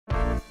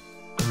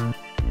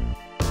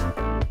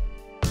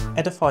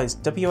Edifier's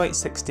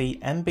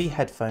W860NB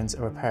headphones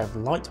are a pair of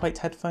lightweight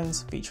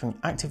headphones featuring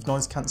active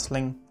noise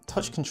cancelling,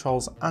 touch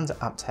controls and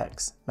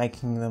aptX,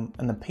 making them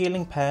an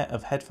appealing pair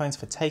of headphones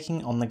for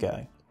taking on the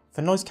go.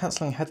 For noise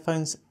cancelling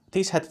headphones,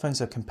 these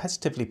headphones are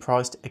competitively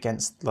priced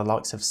against the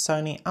likes of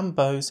Sony and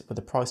Bose with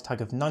a price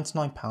tag of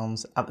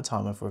 £99 at the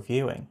time of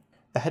reviewing.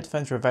 The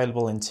headphones are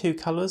available in two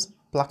colours,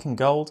 black and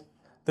gold.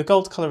 The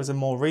gold colour is a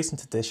more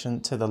recent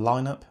addition to the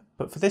lineup,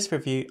 but for this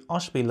review I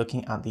shall be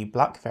looking at the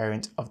black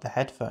variant of the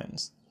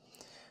headphones.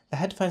 The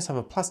headphones have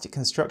a plastic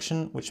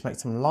construction which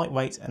makes them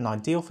lightweight and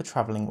ideal for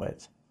travelling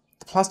with.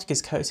 The plastic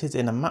is coated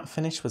in a matte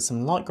finish with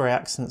some light grey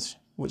accents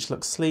which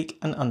look sleek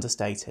and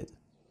understated.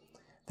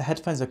 The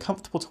headphones are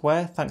comfortable to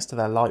wear thanks to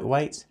their light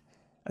weight,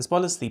 as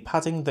well as the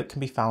padding that can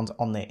be found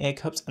on the ear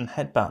cups and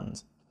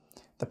headband.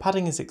 The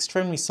padding is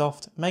extremely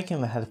soft,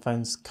 making the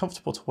headphones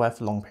comfortable to wear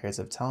for long periods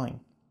of time.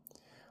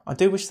 I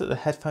do wish that the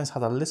headphones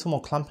had a little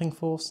more clamping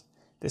force.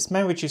 This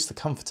may reduce the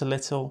comfort a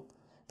little,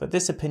 but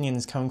this opinion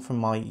is coming from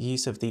my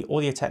use of the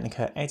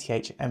Audio-Technica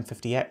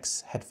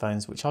ATH-M50X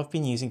headphones, which I've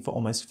been using for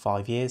almost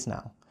 5 years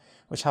now,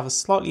 which have a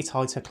slightly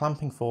tighter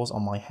clamping force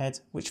on my head,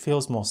 which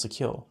feels more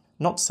secure.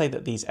 Not to say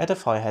that these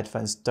Edifier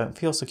headphones don't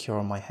feel secure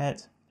on my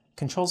head.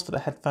 Controls for the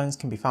headphones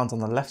can be found on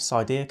the left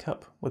side ear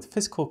cup, with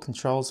physical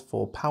controls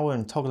for power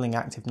and toggling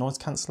active noise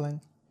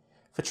cancelling.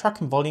 For track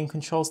and volume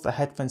controls, the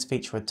headphones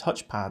feature a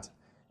touchpad,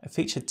 a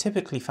feature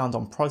typically found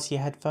on pricier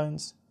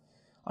headphones.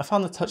 I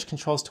found the touch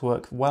controls to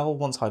work well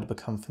once I'd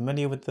become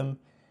familiar with them,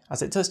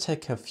 as it does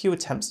take a few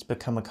attempts to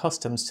become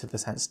accustomed to the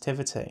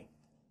sensitivity.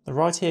 The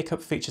right ear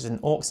cup features an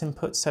aux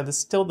input, so there's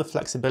still the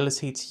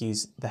flexibility to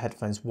use the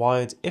headphones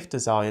wired if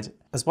desired,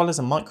 as well as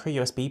a micro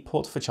USB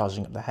port for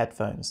charging up the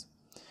headphones.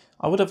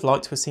 I would have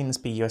liked to have seen this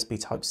be USB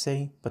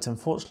Type-C, but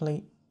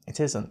unfortunately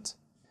it isn't.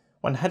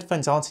 When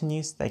headphones aren't in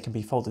use, they can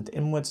be folded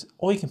inwards,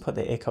 or you can put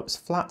the ear cups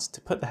flat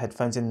to put the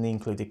headphones in the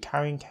included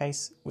carrying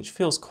case, which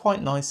feels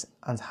quite nice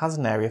and has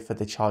an area for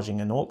the charging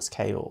and aux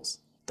cables.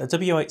 The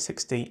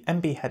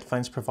W860NB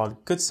headphones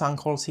provide good sound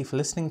quality for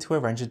listening to a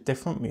range of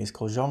different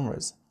musical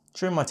genres.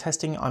 During my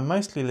testing, I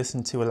mostly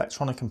listened to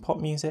electronic and pop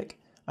music,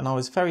 and I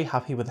was very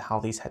happy with how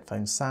these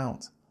headphones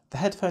sound. The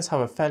headphones have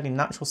a fairly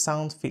natural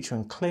sound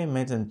featuring clear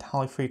mid and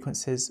high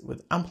frequencies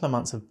with ample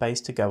amounts of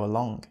bass to go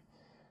along.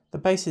 The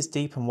bass is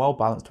deep and well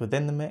balanced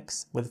within the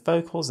mix, with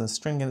vocals and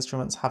string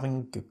instruments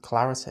having good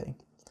clarity.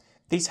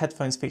 These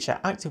headphones feature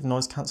active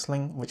noise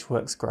cancelling, which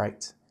works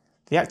great.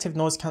 The active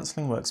noise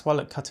cancelling works well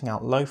at cutting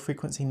out low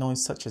frequency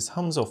noise such as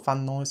hums or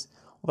fan noise,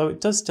 although it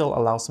does still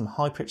allow some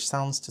high pitched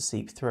sounds to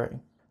seep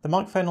through. The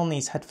microphone on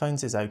these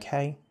headphones is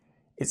okay.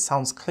 It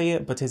sounds clear,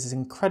 but it is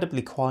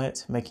incredibly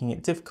quiet, making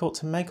it difficult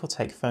to make or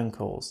take phone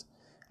calls,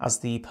 as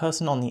the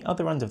person on the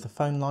other end of the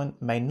phone line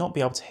may not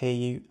be able to hear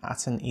you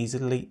at an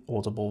easily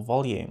audible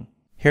volume.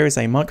 Here is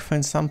a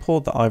microphone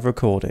sample that I've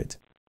recorded.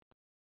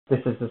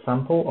 This is a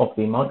sample of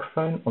the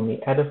microphone on the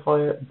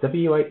Edifier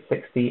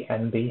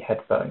W860NB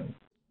headphones.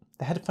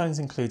 The headphones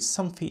include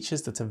some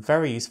features that are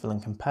very useful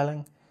and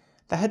compelling.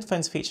 The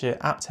headphones feature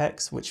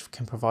aptX, which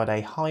can provide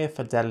a higher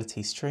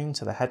fidelity stream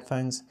to the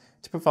headphones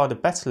to provide a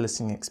better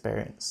listening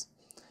experience.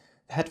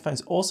 The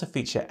headphones also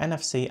feature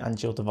NFC and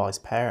dual device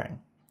pairing.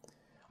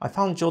 I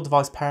found dual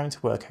device pairing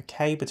to work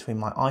okay between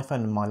my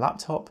iPhone and my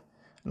laptop,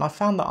 and I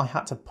found that I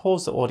had to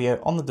pause the audio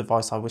on the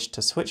device I wished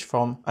to switch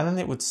from, and then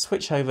it would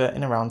switch over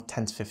in around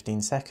 10 to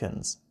 15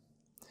 seconds.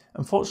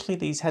 Unfortunately,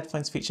 these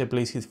headphones feature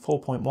Bluetooth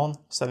 4.1,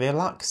 so they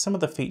lack some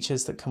of the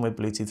features that come with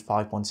Bluetooth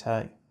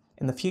 5.0.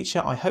 In the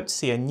future, I hope to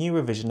see a new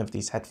revision of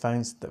these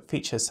headphones that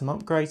features some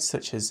upgrades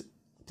such as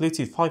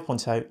Bluetooth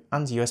 5.0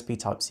 and USB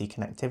Type-C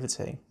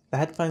connectivity. The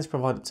headphones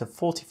provide up to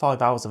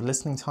 45 hours of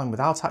listening time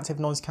without active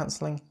noise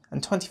cancelling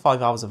and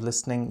 25 hours of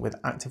listening with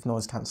active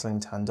noise cancelling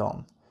turned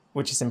on,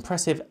 which is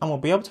impressive and will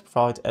be able to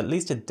provide at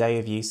least a day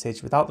of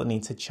usage without the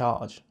need to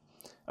charge.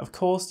 Of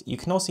course, you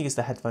can also use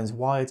the headphones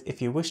wired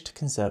if you wish to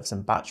conserve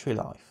some battery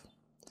life.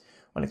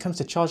 When it comes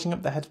to charging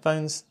up the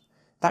headphones,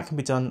 that can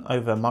be done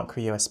over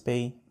micro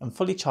USB, and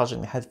fully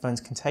charging the headphones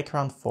can take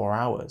around 4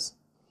 hours.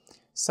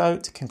 So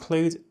to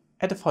conclude,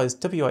 Edifier's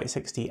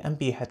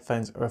W860NB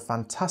headphones are a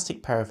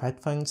fantastic pair of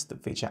headphones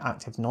that feature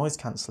active noise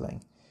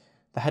cancelling.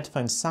 The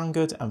headphones sound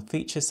good, and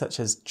features such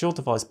as dual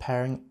device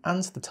pairing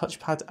and the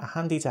touchpad are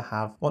handy to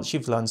have once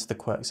you've learned the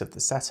quirks of the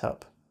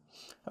setup.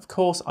 Of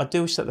course, I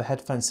do wish that the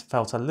headphones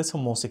felt a little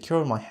more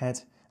secure in my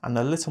head and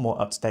a little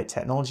more up-to-date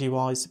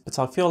technology-wise, but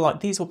I feel like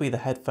these will be the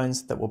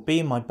headphones that will be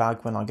in my bag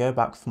when I go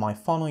back for my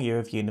final year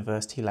of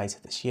university later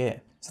this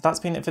year. So that's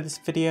been it for this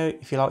video.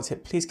 If you liked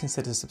it, please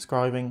consider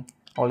subscribing.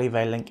 I'll leave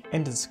a link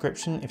in the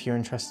description if you're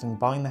interested in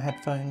buying the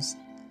headphones.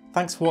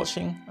 Thanks for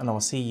watching, and I will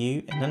see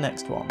you in the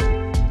next one.